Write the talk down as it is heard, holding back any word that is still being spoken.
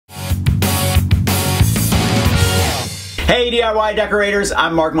Hey DIY decorators,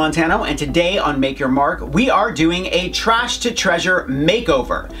 I'm Mark Montano, and today on Make Your Mark, we are doing a trash to treasure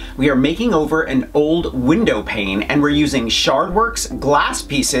makeover. We are making over an old window pane, and we're using ShardWorx glass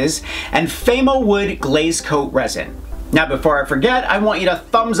pieces and Famowood glaze coat resin. Now before I forget, I want you to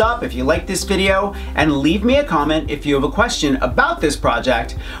thumbs up if you like this video, and leave me a comment if you have a question about this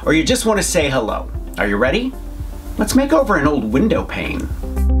project, or you just want to say hello. Are you ready? Let's make over an old window pane.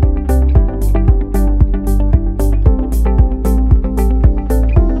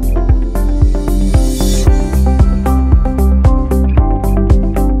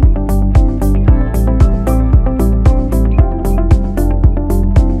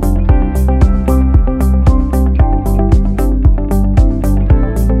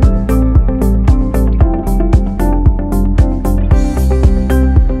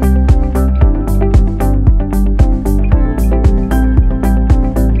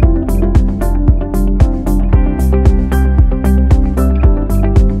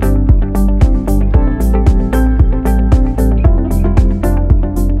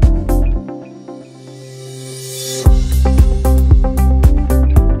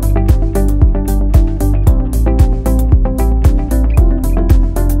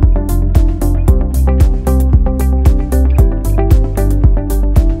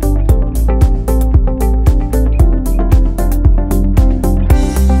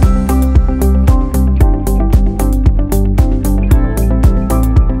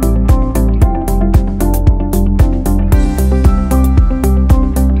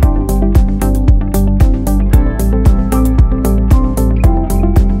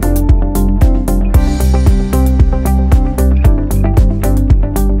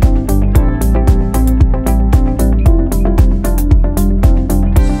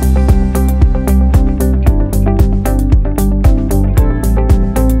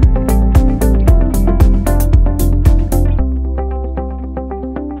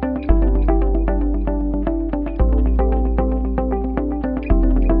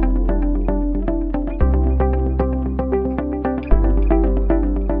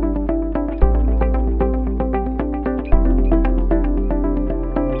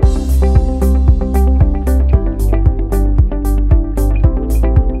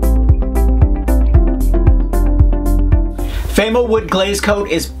 Famowood glaze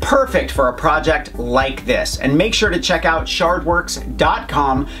coat is perfect for a project like this, and make sure to check out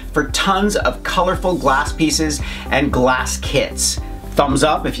ShardWorx.com for tons of colorful glass pieces and glass kits. Thumbs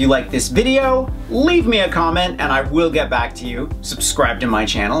up if you like this video, leave me a comment and I will get back to you. Subscribe to my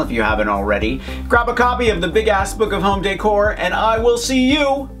channel if you haven't already. Grab a copy of the Big Ass Book of Home Decor and I will see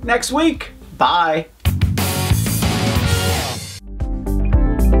you next week. Bye.